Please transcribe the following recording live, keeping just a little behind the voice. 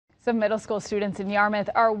Some middle school students in Yarmouth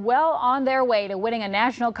are well on their way to winning a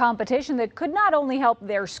national competition that could not only help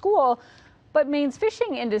their school, but Maine's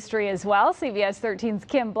fishing industry as well. CBS 13's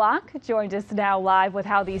Kim Block joined us now live with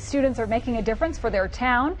how these students are making a difference for their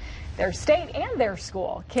town, their state, and their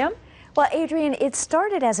school. Kim? Well, Adrian, it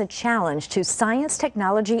started as a challenge to science,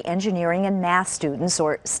 technology, engineering, and math students,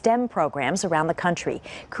 or STEM programs around the country.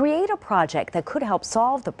 Create a project that could help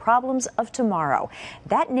solve the problems of tomorrow.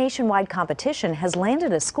 That nationwide competition has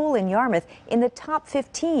landed a school in Yarmouth in the top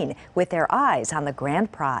 15 with their eyes on the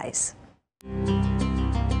grand prize.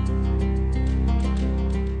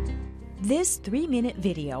 This 3-minute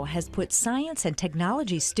video has put science and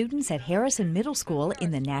technology students at Harrison Middle School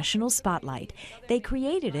in the national spotlight. They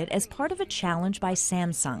created it as part of a challenge by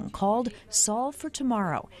Samsung called Solve for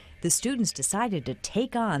Tomorrow. The students decided to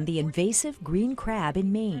take on the invasive green crab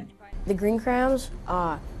in Maine. The green crabs,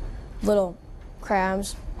 little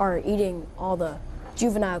crabs, are eating all the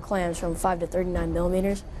juvenile clams from 5 to 39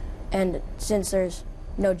 millimeters. And since there's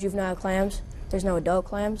no juvenile clams, there's no adult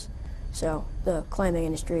clams. So the clamming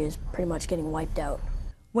industry is pretty much getting wiped out.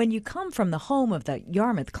 When you come from the home of the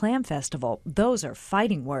Yarmouth Clam Festival, those are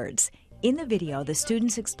fighting words. In the video, the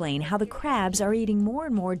students explain how the crabs are eating more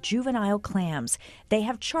and more juvenile clams. They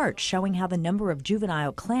have charts showing how the number of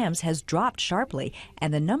juvenile clams has dropped sharply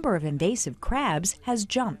and the number of invasive crabs has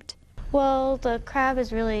jumped. Well, the crab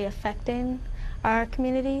is really affecting our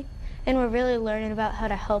community, and we're really learning about how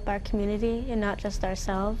to help our community and not just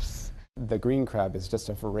ourselves. The green crab is just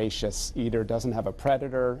a voracious eater, doesn't have a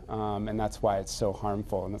predator, and that's why it's so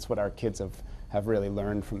harmful, and that's what our kids have really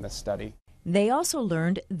learned from this study. They also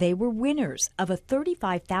learned they were winners of a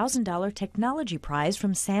 $35,000 technology prize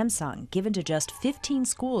from Samsung, given to just 15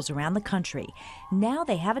 schools around the country. Now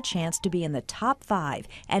they have a chance to be in the top 5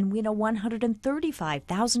 and win a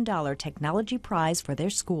 $135,000 technology prize for their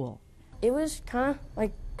school. It was kind of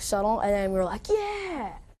like subtle, and then we were like,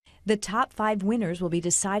 yeah! The top 5 winners will be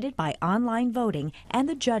decided by online voting and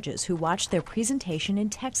the judges who watched their presentation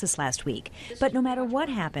in Texas last week. But no matter what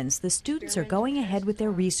happens, the students are going ahead with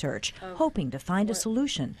their research, hoping to find a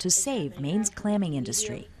solution to save Maine's clamming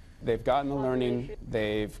industry. They've gotten the learning,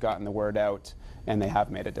 they've gotten the word out, and they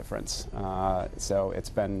have made a difference. So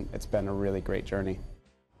it's been a really great journey.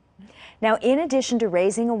 Now, in addition to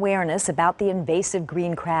raising awareness about the invasive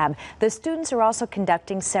green crab, the students are also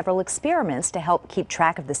conducting several experiments to help keep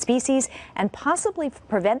track of the species and possibly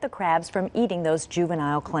prevent the crabs from eating those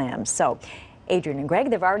juvenile clams. So, Adrian and Greg,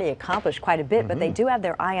 they've already accomplished quite a bit, but they do have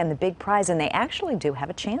their eye on the big prize, and they actually do have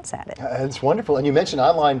a chance at it. It's wonderful. And you mentioned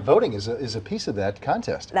online voting is a piece of that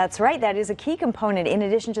contest. That's right. That is a key component. In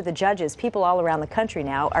addition to the judges, people all around the country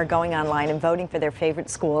now are going online and voting for their favorite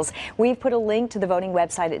schools. We've put a link to the voting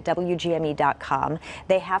website at WGME.com.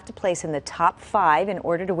 They have to place in the top 5 in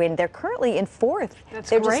order to win. They're currently in 4th.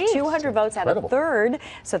 They're great. Just 200 votes out of 3rd,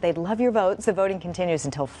 so they'd love your votes. The voting continues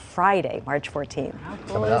until Friday, March 14th. How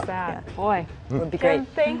cool is that? Yeah. Boy. Would be great. Kim,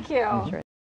 thank you.